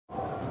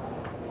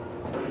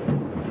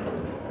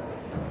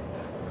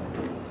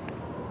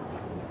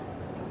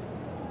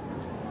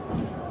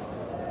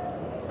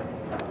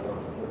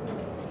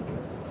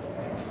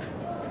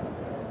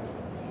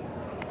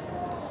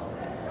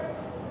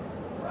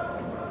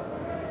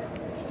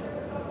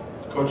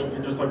Coach, if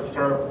you'd just like to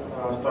start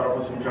off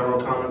with some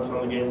general comments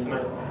on the game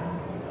tonight.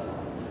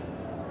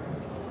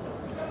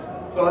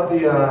 I thought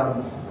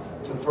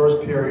the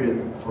first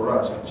period for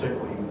us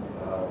particularly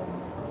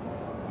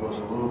was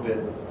a little bit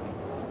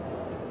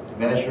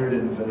measured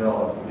and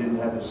vanilla. We didn't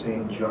have the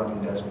same jump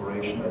and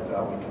desperation I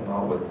thought we'd come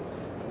out with,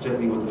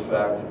 particularly with the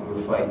fact that we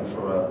were fighting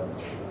for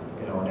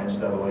an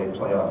NCAA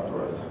playoff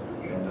berth.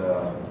 And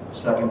the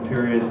second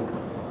period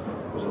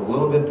was a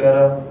little bit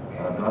better,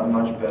 not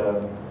much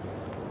better.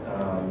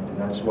 And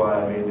that's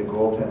why I made the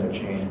goaltender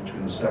change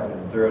between the second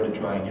and third to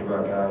try and give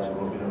our guys a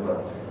little bit of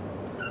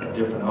a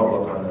different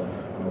outlook on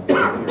the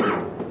third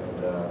period.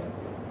 And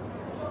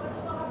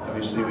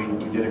obviously we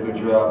did a good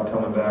job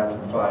coming back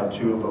from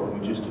 5-2, but we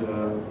just, I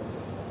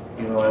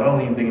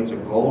don't even think it's a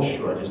goal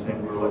short. I just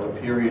think we're like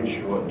a period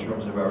short in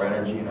terms of our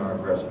energy and our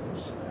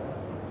aggressiveness.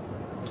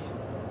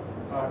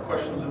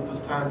 Questions at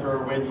this time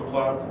for Wade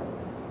MacLeod?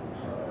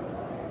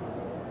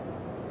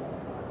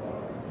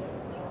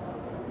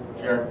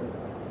 Jared.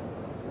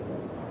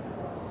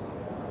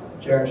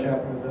 Jared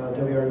Schaffner with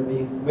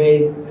WRB.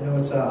 Wade, I know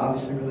it's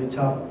obviously really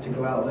tough to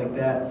go out like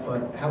that,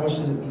 but how much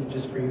does it mean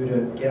just for you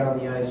to get on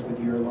the ice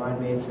with your line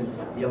mates and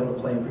be able to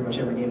play in pretty much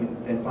every game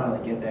and then finally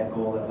get that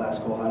goal, that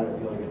last goal? How did it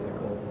feel to get that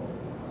goal?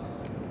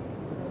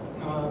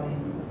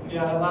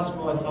 Yeah, that last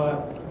goal, I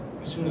thought,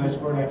 as soon as I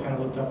scored, I kind of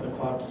looked up the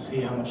clock to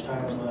see how much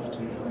time was left,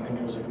 and I think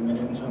it was like a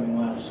minute and something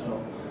left,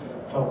 so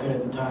it felt good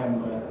at the time,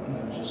 but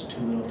it was just too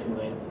little too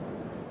late.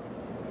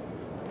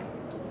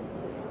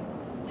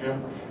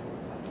 Jim?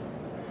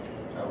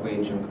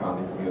 Wade, Jim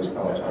Conley from U.S.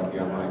 College Hockey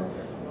Online.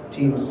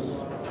 Teams,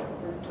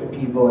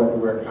 people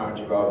everywhere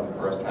counted you out in the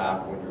first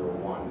half when you were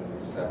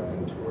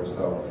 1-7-2 or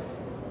so.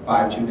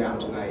 5-2 down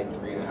tonight,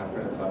 3.5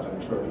 minutes left.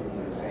 I'm sure people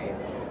do the same.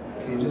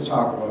 Can you just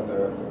talk about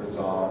the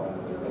resolve and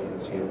the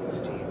resiliency of this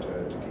team to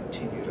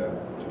continue to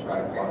try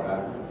to claw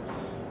back?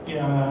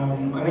 Yeah,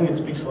 I think it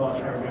speaks a lot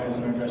for our guys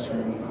in our dressing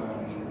room.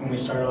 When we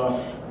started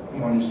off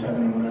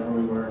 1-7, whatever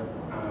we were,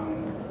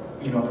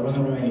 there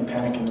wasn't really any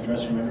panic in the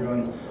dressing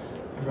room.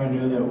 Everyone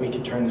knew that we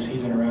could turn the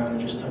season around. It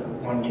just took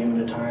one game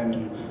at a time,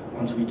 and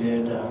once we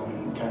did,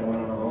 we kind of went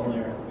on a roll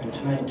there. And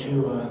tonight,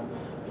 too,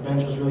 the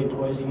bench was really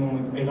poised. Even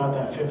when they got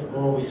that fifth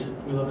goal,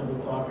 we looked at the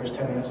clock, there's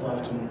 10 minutes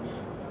left, and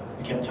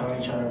we kept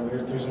telling each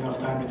other there's enough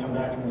time to come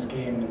back in this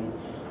game. And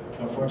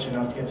fortunate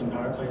enough to get some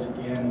power plays at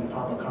the end and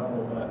pop a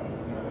couple, but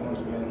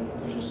once again,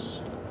 it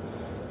just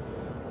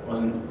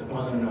wasn't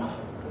enough.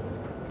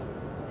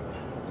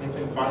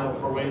 Anything final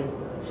for Wade?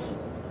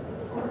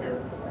 Over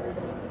here.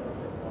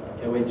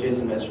 Yeah, Wade,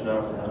 Jason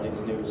Mestranow from Huskies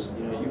News.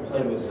 You've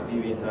played with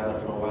Stevie and Tyler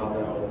for a while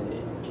now,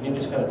 and can you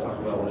just kind of talk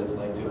about what it's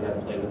like to have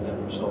played with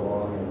them for so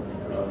long,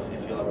 and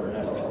if you'll ever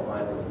have a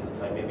line as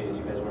tight maybe as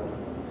you guys were?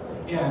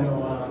 Yeah, I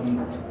know.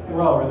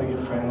 We're all really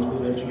good friends. We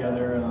live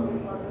together.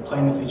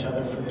 Playing with each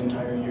other for the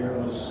entire year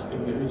was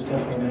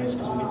definitely nice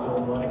because we could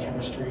build a lot of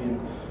chemistry.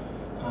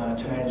 And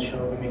tonight it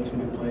showed. We made some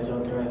good plays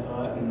out there, I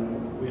thought,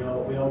 and we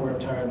all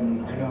worked hard.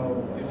 And I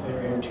know if they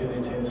were here too,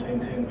 they'd say the same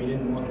thing. We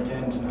didn't want it to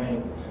end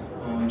tonight,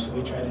 so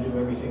we tried to do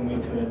everything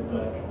we could.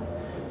 But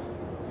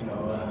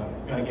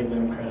gotta give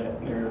them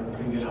credit. They're a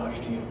pretty good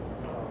hockey team.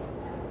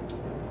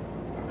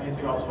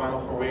 Anything else final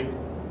for Wade?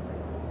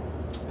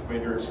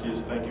 Wade, you're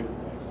excused. Thank you.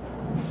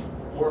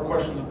 More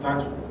questions at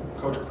times for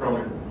Coach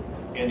Cronin.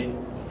 Andy?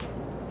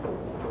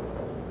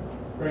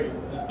 Great.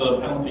 As the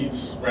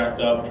penalties racked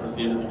up towards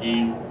the end of the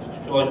game, did you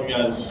feel like you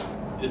guys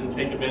didn't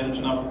take advantage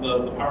enough of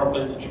the power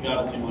plays that you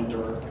got? It seemed like there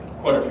were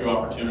quite a few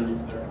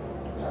opportunities there.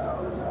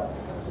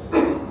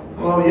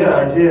 Well, yeah,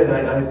 I did.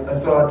 I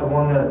thought the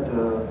one that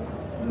the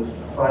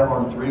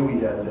 5-on-3 we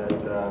had that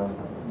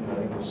I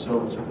think it was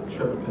Silva took a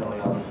tripping penalty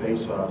off the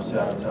face-off,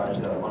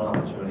 sabotaged that one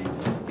opportunity.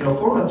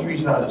 4-on-3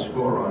 is hard to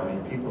score on. I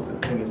mean, people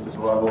think there's a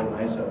lot of open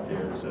ice up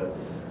there. It's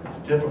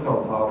a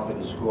difficult power play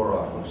to score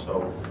off of.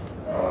 So,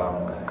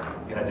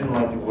 and I didn't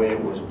like the way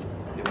it was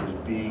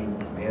being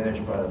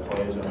managed by the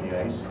players on the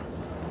ice,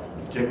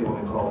 particularly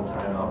when we called the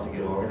timeout to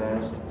get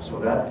organized. So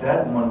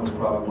that one was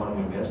probably one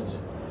we missed.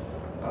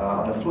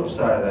 On the flip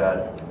side of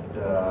that,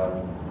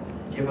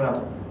 giving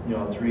up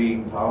 3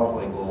 power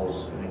play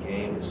goals in a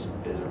game is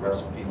a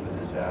recipe for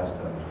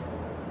disaster.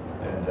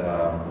 And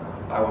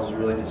I was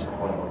really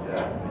disappointed with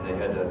that. I mean, they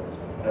had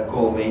that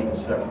goal late in the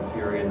second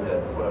period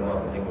that put them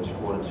up. I think it was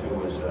 4-2.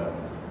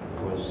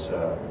 Was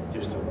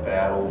just a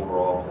bad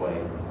overall play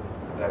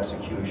of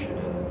execution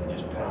and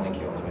just penalty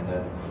killing. And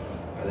then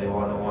they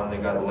won the one they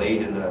got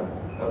late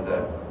of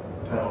that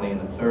penalty in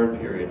the third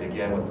period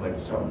again with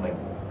something like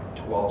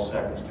 12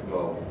 seconds to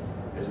go.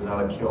 There's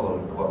another kill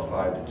and go up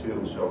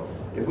 5-2. So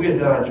if we had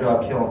done our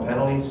job killing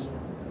penalties,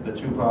 the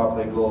 2 power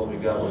play goals we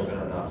got would have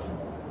been enough.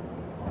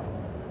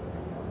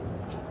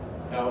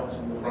 Alex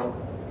in the front.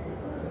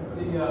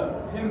 The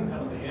PIM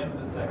penalty end of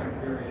the second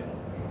period.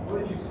 What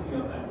did you see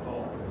on that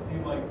call? It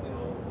seemed like the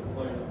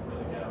players were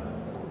really down.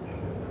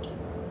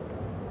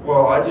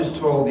 Well, I just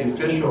told the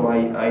official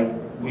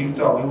we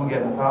thought we were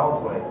getting the power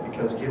play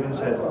because Gibbons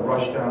had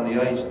rushed down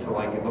the ice to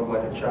it looked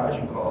like a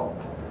charging call.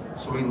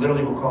 So we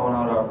literally were calling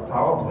out our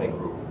power play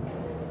group.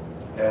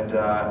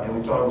 And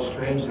we thought it was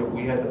strange that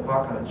we had the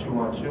puck on a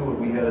 2-on-2 and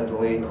we had a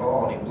delayed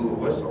call and he blew the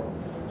whistle.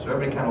 So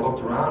everybody kind of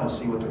looked around to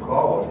see what the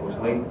call was. It was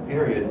late in the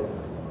period.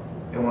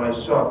 And when I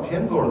saw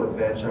Pim go to the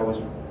bench, I was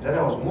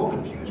more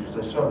confused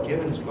because I saw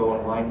Gibbons go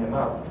and line him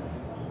up,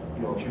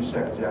 you know, a few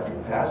seconds after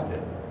he passed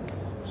it.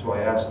 So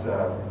I asked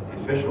the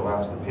official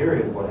after the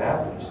period what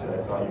happened. He said,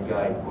 I thought your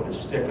guy put his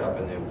stick up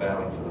and they were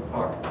battling for the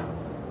puck.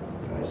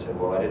 And I said,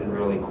 well, I didn't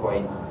really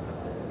quite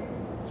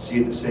see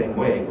it the same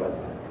way, but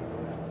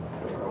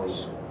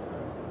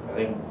I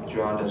think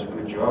John does a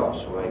good job.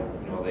 So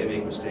they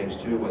make mistakes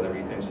too, whether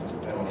he thinks it's a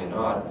penalty or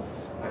not.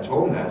 I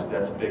told him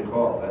that's a big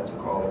call. That's a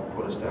call that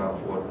put us down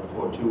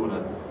 4-2 in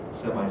a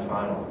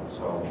semifinal.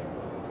 So,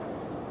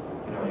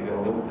 you got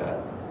to live with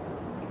that.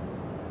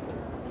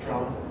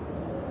 John?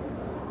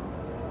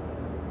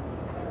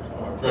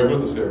 Craig, what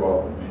does it say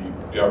about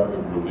the depth of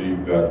your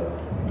league that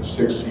the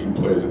 6th seed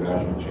plays the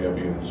national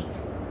champions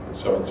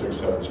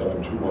 7-6,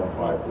 7-7, 2-1,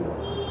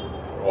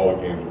 5-4? All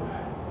the games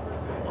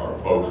are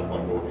close,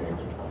 1-goal games.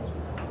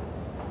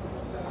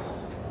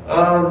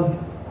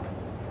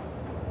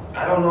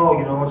 I don't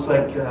know, it's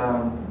like,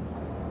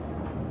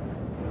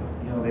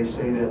 they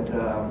say that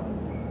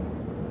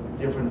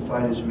different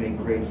fighters make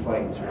great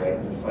fights, right,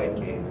 in the fight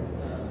game.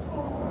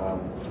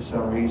 For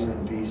some reason,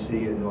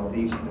 BC and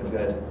Northeastern have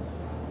had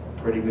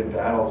pretty good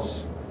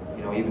battles,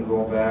 even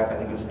going back, I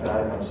think it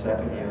started my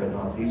second year at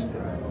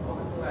Northeastern.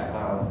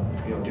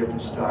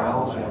 Different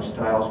styles,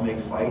 styles make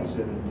fights,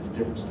 and there's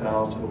different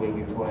styles to the way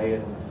we play,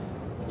 and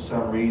for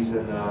some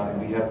reason,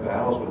 we have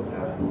battles with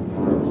them.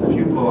 There's a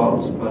few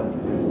blowouts, but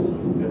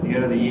at the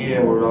end of the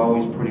year, we're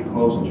always pretty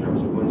close in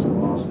terms of wins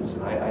and losses.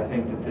 And I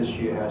think that this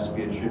year has to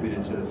be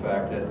attributed to the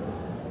fact that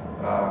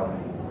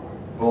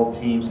both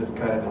teams have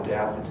kind of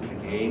adapted to the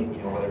game.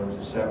 Whether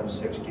it's a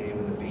 7-6 game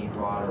in the Bean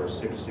Pot or a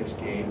 6-6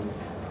 game,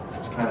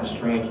 it's kind of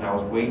strange. And I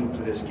was waiting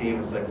for this game.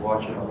 It's like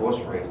watching a horse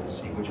race to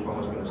see which one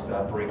was going to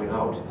start breaking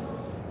out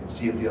and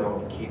see if the other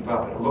one could keep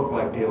up. And it looked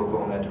like they were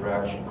going that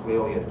direction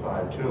clearly at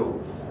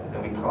 5-2.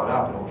 Then we caught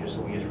up, and we just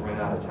ran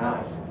out of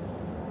time.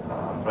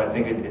 But I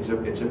think it's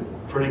a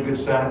pretty good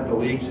sign that the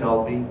league's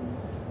healthy.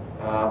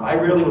 I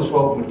really was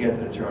hoping we'd get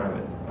to the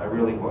tournament. I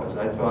really was.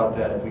 I thought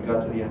that if we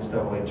got to the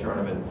NCAA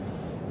tournament,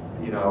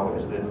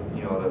 as the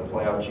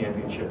playoff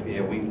championship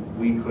here,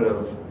 we could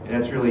have.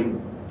 And it's really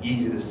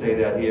easy to say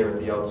that here at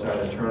the outside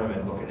of the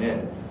tournament, looking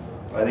in.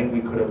 But I think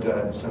we could have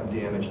done some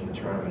damage in the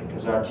tournament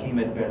because our team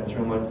had been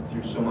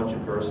through so much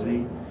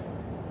adversity.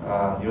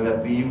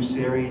 That VU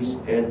series,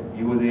 Ed,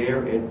 you were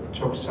there, it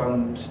took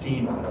some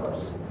steam out of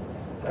us.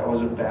 That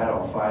was a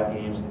battle, 5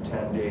 games in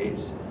 10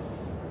 days.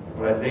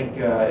 But I think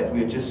if we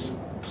had just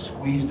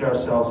squeezed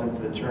ourselves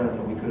into the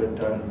tournament, we could have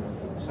done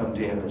some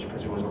damage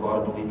because there was a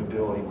lot of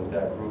believability with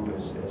that group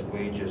as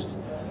Wade just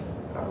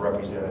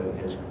represented in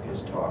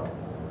his talk.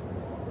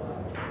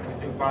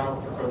 Anything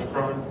final for Coach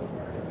Cronin?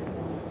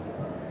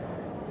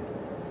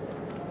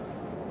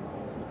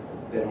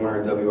 Ben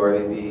Warner,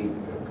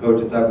 WRVB.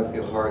 Coach, it's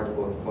obviously hard to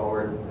look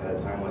forward at a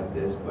time like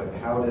this, but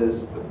how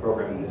does the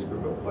program and this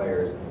group of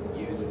players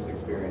use this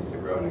experience to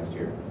grow next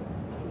year?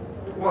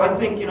 Well, I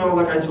think,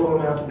 like I told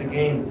him after the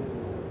game,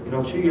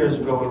 2 years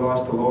ago we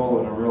lost to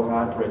Lowell in a real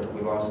heartbreaker.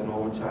 We lost in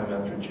overtime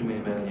after too many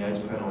men in the ice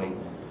penalty.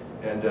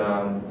 And,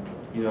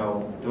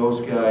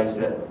 those guys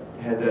that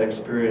had that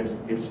experience,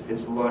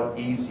 it's a lot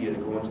easier to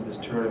go into this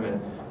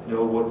tournament,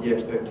 know what the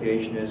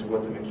expectation is,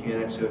 what the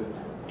mechanics of the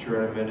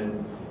tournament,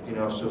 and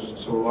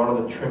so a lot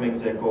of the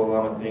trimmings that go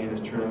along with being in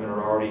this tournament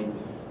are already,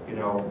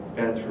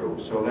 been through.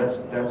 So that's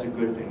a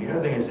good thing. The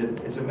other thing is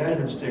it's a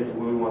measuring stick for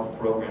where we want the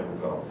program to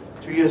go.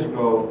 2 years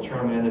ago, the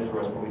tournament ended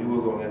for us, but we knew we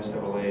were going to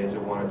NCAA as a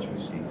 1 or 2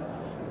 seed.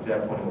 At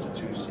that point, it was a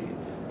 2 seed.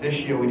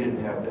 This year, we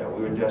didn't have that.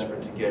 We were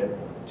desperate to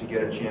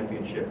get a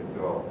championship and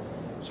go.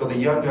 So the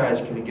young guys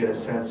can get a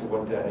sense of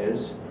what that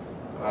is.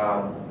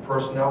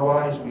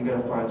 Personnel-wise, we got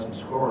to find some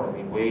scoring. I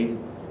mean, Wade,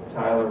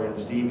 Tyler, and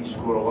Stevie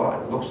scored a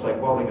lot. It looks like,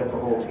 well, they got the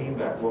whole team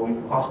back. Well, we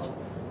lost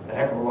a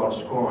heck of a lot of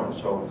scoring,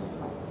 so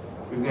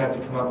we're going to have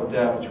to come up with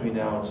that between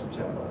now and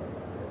September.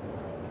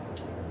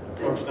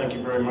 Coach, thank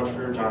you very much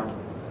for your time.